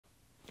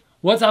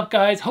What's up,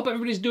 guys? Hope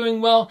everybody's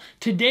doing well.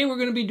 Today we're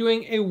going to be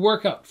doing a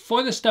workout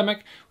for the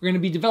stomach. We're going to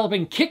be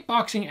developing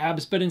kickboxing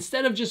abs, but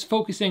instead of just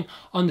focusing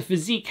on the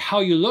physique,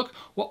 how you look,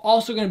 we're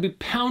also going to be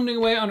pounding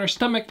away on our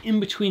stomach in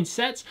between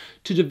sets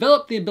to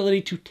develop the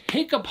ability to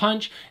take a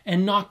punch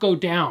and not go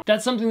down.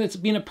 That's something that's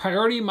been a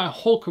priority my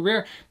whole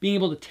career, being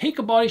able to take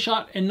a body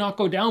shot and not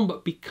go down.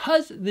 But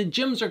because the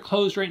gyms are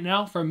closed right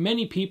now for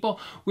many people,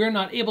 we're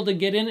not able to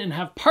get in and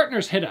have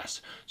partners hit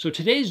us. So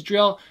today's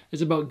drill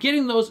is about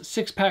getting those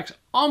six packs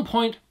on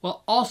point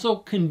while also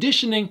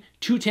conditioning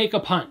to take a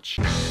punch.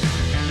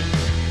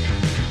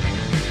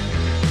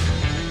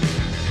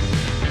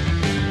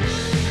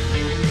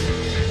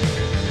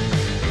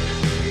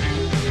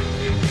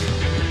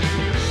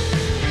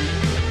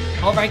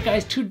 All right,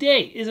 guys,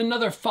 today is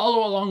another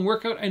follow along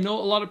workout. I know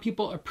a lot of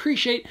people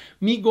appreciate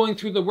me going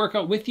through the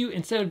workout with you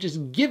instead of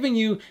just giving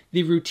you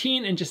the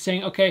routine and just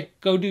saying, okay,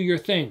 go do your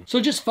thing.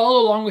 So just follow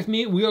along with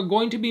me. We are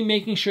going to be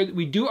making sure that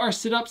we do our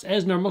sit-ups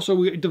as normal. So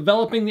we're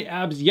developing the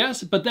abs,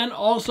 yes, but then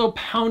also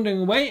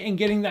pounding away and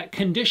getting that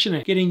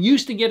conditioning, getting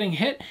used to getting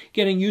hit,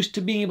 getting used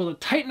to being able to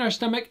tighten our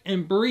stomach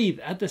and breathe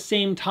at the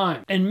same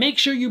time. And make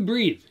sure you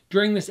breathe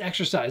during this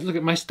exercise. Look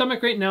at my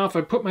stomach right now. If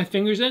I put my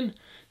fingers in,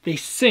 they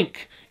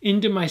sink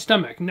into my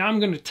stomach. Now I'm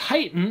going to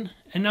tighten,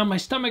 and now my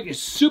stomach is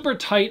super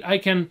tight. I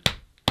can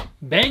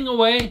bang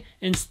away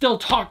and still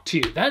talk to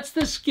you. That's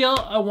the skill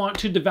I want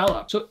to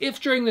develop. So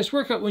if during this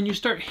workout, when you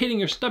start hitting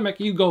your stomach,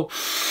 you go,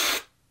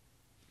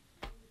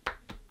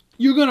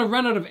 you're going to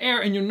run out of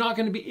air and you're not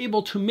going to be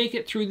able to make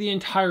it through the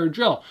entire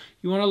drill.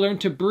 You want to learn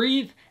to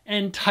breathe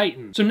and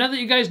tighten. So now that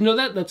you guys know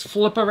that, let's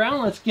flip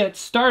around, let's get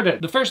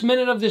started. The first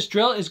minute of this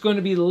drill is going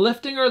to be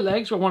lifting our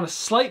legs. We want a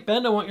slight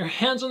bend. I want your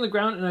hands on the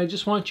ground and I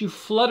just want you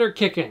flutter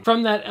kicking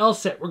from that L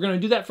sit. We're going to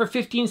do that for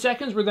 15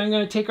 seconds. We're then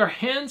going to take our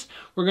hands,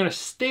 we're going to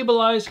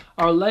stabilize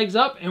our legs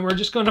up, and we're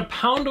just going to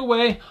pound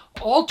away,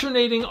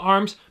 alternating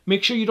arms.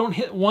 Make sure you don't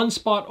hit one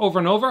spot over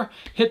and over.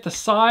 Hit the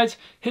sides,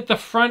 hit the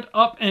front,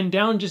 up and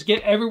down, just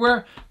get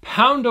everywhere.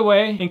 Pound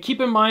away, and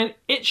keep in mind,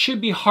 it should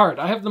be hard.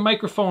 I have the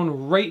microphone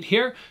right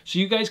here, so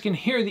you guys can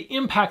hear the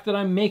impact that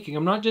I'm making.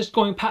 I'm not just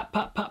going pop,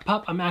 pop, pop,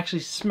 pop. I'm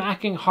actually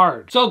smacking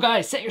hard. So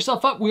guys, set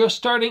yourself up. We are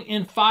starting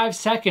in 5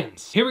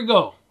 seconds. Here we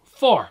go.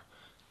 4,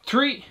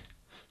 3,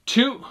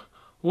 2,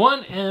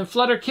 1, and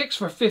flutter kicks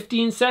for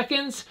 15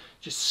 seconds.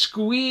 Just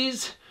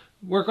squeeze,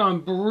 work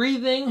on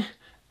breathing,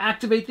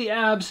 activate the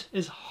abs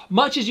as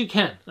much as you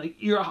can. Like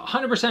you're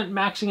 100%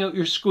 maxing out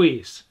your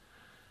squeeze.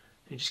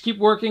 And just keep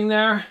working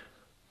there.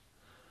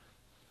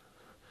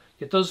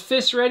 Get those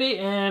fists ready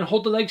and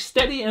hold the legs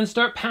steady and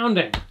start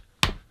pounding.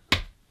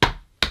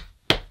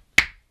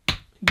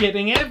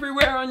 Getting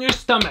everywhere on your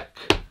stomach.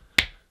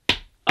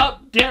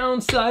 Up,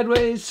 down,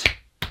 sideways.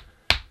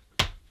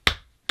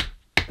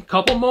 A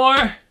couple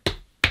more.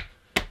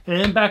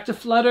 And back to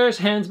flutters,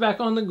 hands back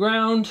on the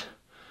ground.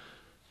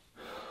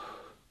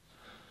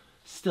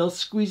 Still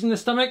squeezing the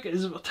stomach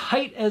as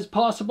tight as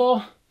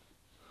possible.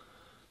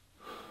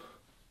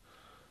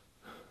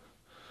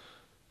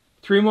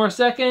 3 more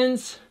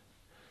seconds.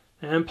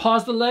 And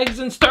pause the legs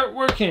and start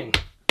working.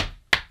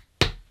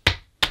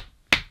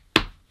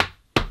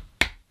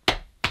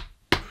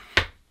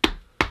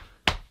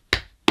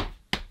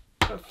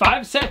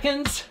 5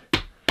 seconds.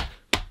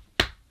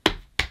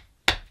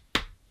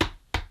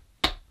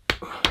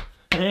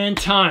 And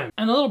time.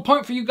 And a little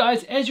point for you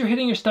guys, as you're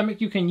hitting your stomach,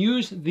 you can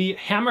use the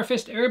hammer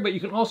fist area, but you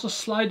can also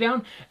slide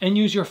down and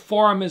use your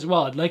forearm as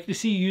well. I'd like to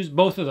see you use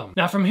both of them.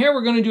 Now from here,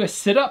 we're going to do a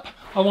sit-up.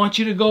 I want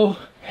you to go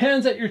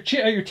hands at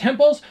your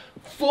temples,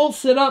 full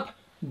sit-up,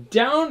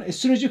 down. As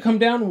soon as you come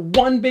down,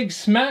 one big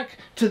smack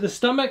to the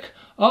stomach,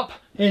 up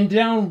and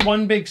down,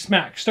 one big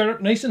smack. Start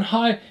up nice and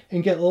high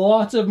and get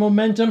lots of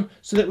momentum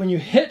so that when you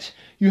hit,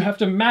 you have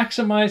to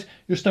maximize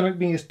your stomach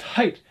being as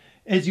tight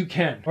as you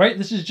can. All right,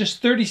 this is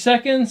just 30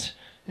 seconds.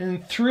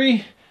 And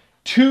 3,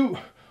 2,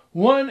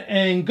 1,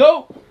 and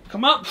go.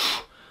 Come up.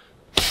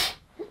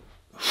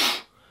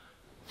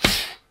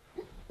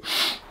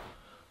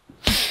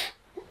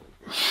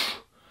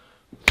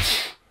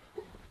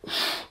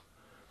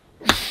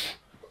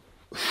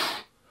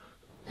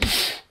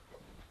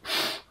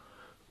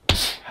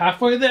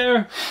 Halfway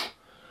there.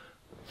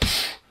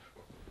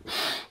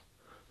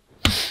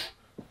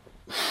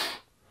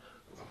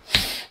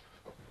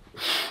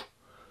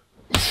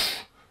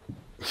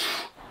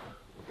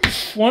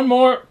 One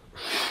more.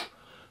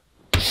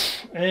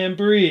 And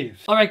breathe.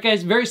 All right,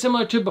 guys, very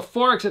similar to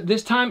before, except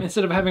this time,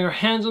 instead of having our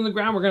hands on the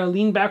ground, we're going to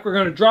lean back, we're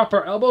going to drop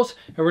our elbows,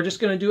 and we're just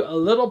going to do a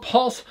little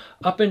pulse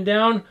up and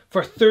down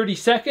for 30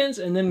 seconds,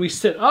 and then we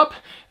sit up,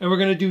 and we're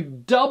going to do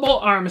double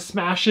arm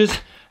smashes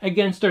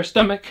against our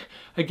stomach.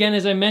 Again,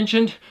 as I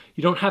mentioned,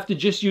 you don't have to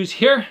just use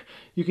here.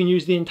 You can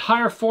use the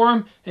entire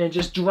forearm and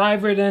just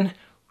drive it in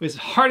as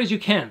hard as you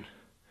can.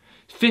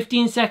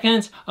 15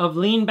 seconds of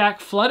lean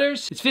back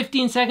flutters. It's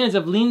 15 seconds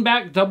of lean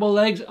back, double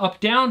legs up,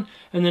 down,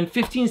 and then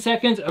 15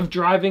 seconds of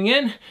driving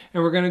in.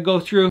 And we're gonna go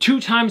through 2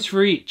 times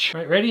for each.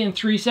 All right, ready in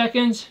 3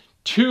 seconds,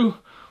 2,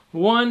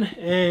 1,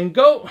 and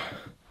go.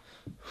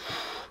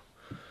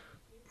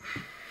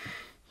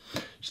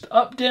 Just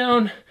up,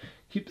 down,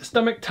 keep the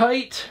stomach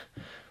tight.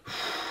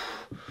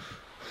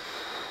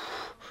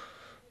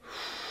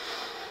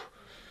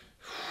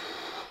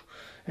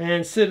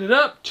 And sit it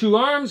up, 2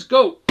 arms,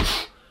 go.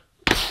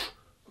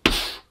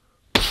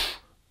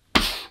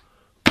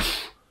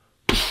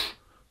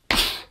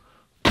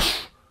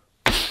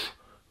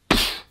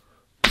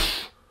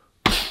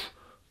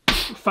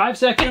 Five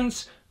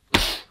seconds.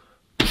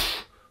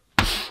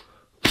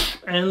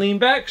 And lean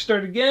back,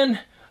 start again,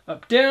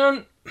 up,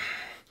 down.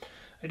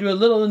 I do a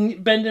little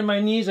bend in my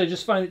knees. I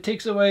just find it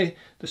takes away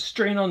the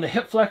strain on the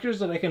hip flexors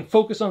that I can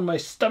focus on my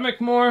stomach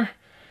more.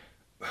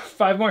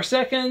 5 more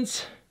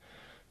seconds.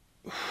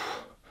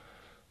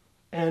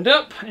 And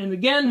up, and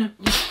again.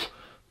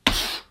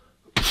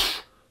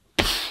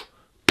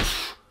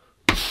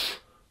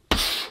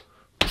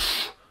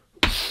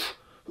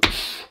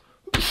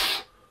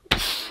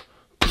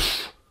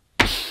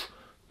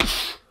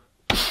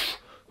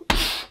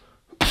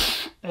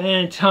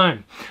 And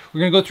time.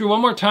 We're going to go through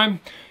one more time.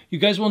 You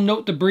guys will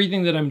note the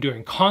breathing that I'm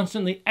doing,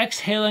 constantly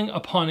exhaling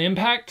upon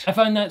impact. I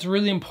find that's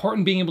really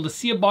important, being able to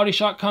see a body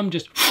shot come,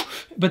 just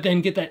but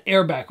then get that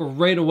air back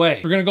right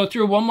away. We're gonna go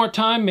through one more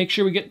time, make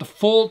sure we get the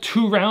full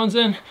 2 rounds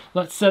in.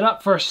 Let's set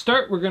up for a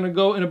start. We're gonna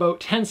go in about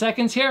 10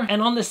 seconds here.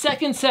 And on the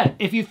second set,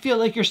 if you feel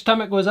like your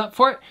stomach was up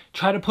for it,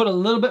 try to put a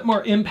little bit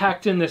more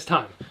impact in this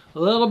time.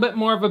 A little bit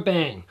more of a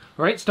bang.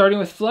 All right, starting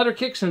with flutter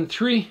kicks in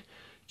 3,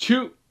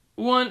 2,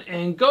 1,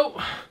 and go.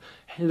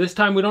 And this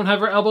time we don't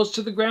have our elbows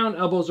to the ground,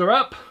 elbows are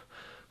up.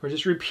 We're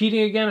just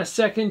repeating again a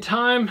second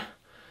time,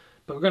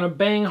 but we're gonna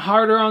bang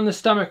harder on the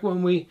stomach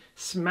when we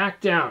smack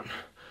down.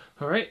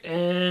 All right,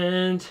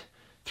 and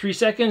 3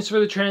 seconds for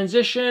the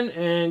transition,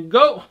 and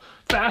go.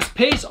 Fast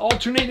pace,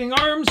 alternating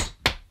arms.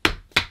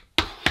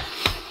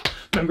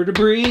 Remember to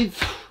breathe.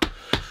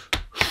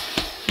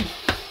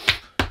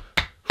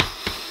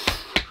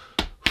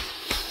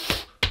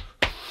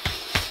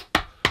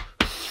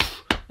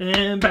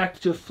 And back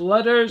to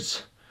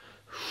flutters.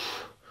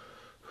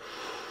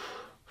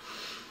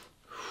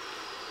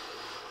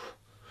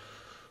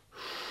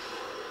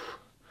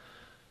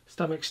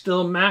 Stomach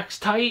still max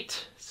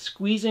tight,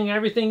 squeezing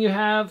everything you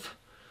have.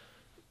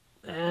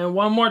 And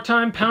one more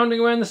time, pounding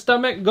away in the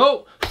stomach,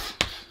 go.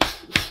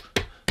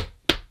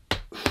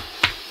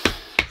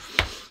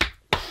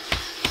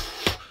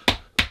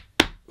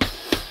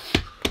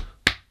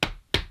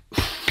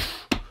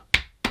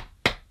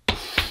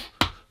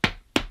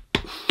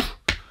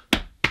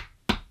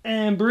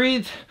 And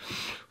breathe.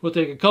 We'll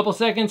take a couple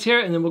seconds here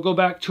and then we'll go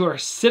back to our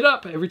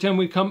sit-up. Every time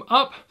we come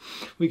up,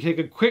 we take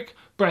a quick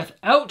breath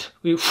out.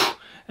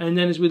 And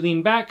then as we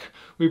lean back,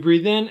 we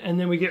breathe in, and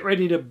then we get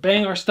ready to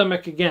bang our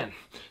stomach again.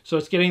 So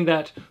it's getting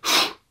that,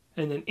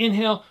 and then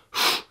inhale,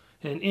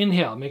 and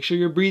inhale. Make sure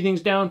your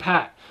breathing's down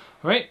pat.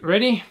 All right,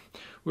 ready?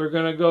 We're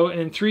gonna go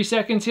in 3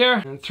 seconds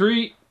here. And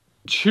 3,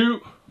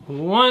 2,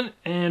 1,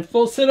 and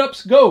full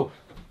sit-ups, go.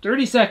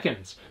 30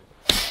 seconds.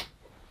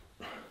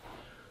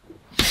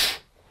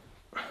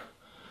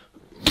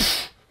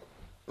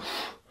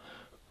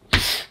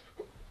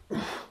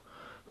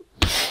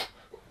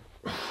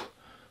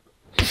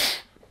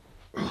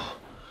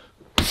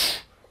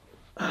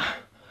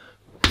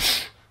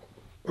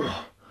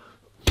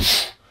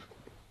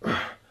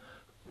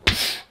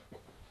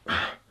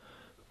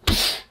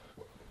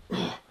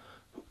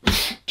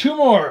 Two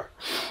more.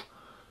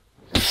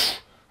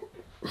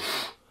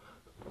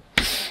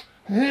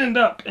 And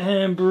up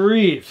and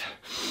breathe.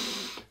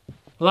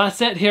 Last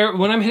set here.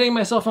 When I'm hitting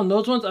myself on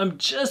those ones, I'm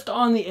just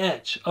on the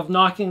edge of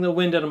knocking the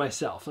wind out of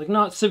myself. Like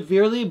not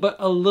severely, but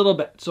a little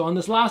bit. So on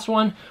this last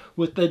one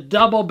with the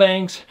double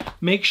bangs,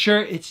 make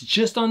sure it's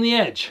just on the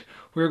edge.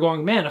 We're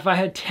going, man, if I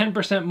had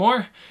 10%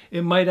 more,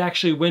 it might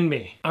actually win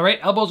me. All right,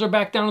 elbows are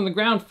back down on the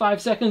ground.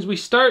 5 seconds, we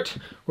start.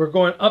 We're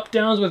going up,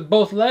 downs with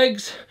both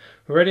legs.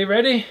 Ready,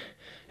 ready,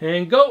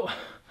 and go.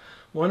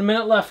 1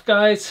 minute left,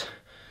 guys.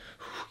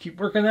 Keep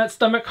working that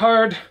stomach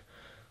hard.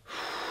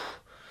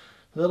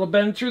 Little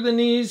bend through the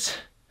knees.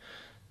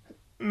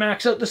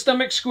 Max out the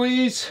stomach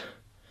squeeze.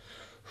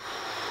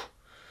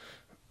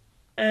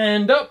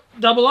 And up,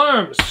 double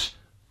arms.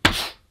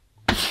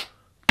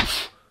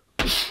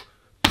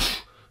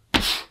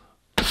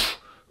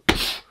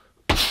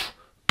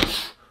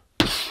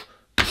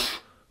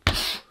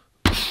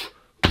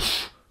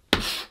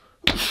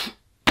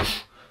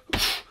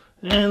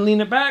 And lean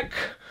it back.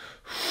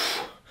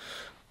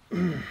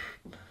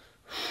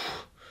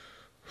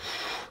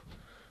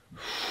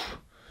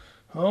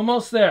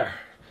 Almost there.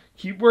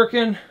 Keep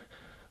working.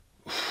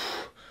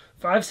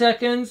 5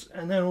 seconds,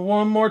 and then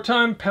one more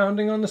time,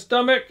 pounding on the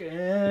stomach,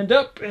 and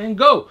up, and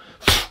go.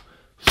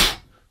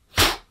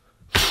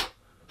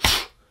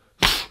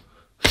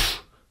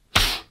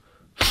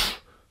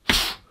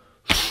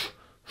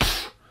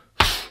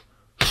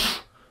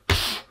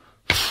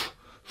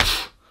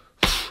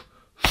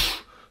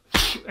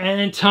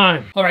 And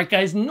time. All right,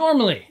 guys,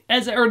 normally,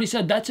 as I already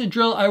said, that's a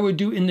drill I would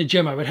do in the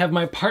gym. I would have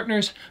my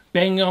partners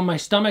banging on my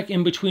stomach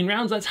in between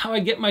rounds. That's how I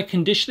get my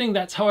conditioning.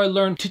 That's how I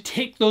learn to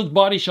take those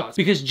body shots.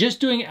 Because just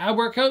doing ab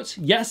workouts,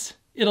 yes,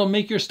 It'll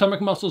make your stomach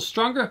muscles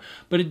stronger,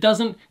 but it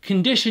doesn't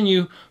condition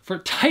you for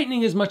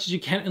tightening as much as you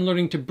can and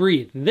learning to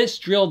breathe. This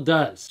drill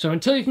does. So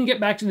until you can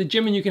get back to the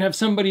gym and you can have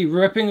somebody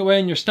ripping away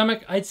in your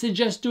stomach, I'd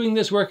suggest doing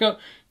this workout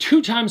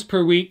 2 times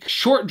per week.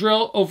 Short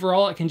drill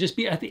overall. It can just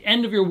be at the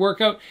end of your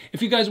workout.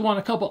 If you guys want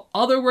a couple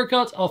other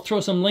workouts, I'll throw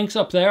some links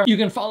up there. You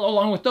can follow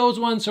along with those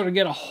ones, sort of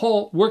get a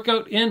whole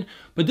workout in.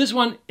 But this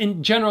one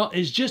in general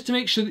is just to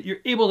make sure that you're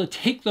able to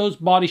take those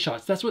body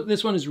shots. That's what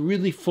this one is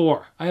really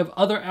for. I have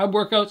other ab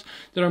workouts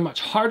that are much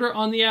harder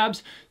on the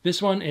abs.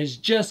 This one is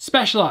just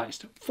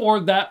specialized for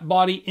that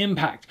body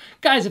impact.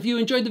 Guys, if you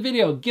enjoyed the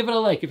video, give it a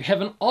like. If you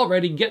haven't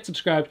already, get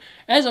subscribed.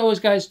 As always,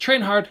 guys,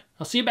 train hard.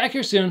 I'll see you back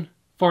here soon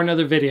for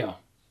another video.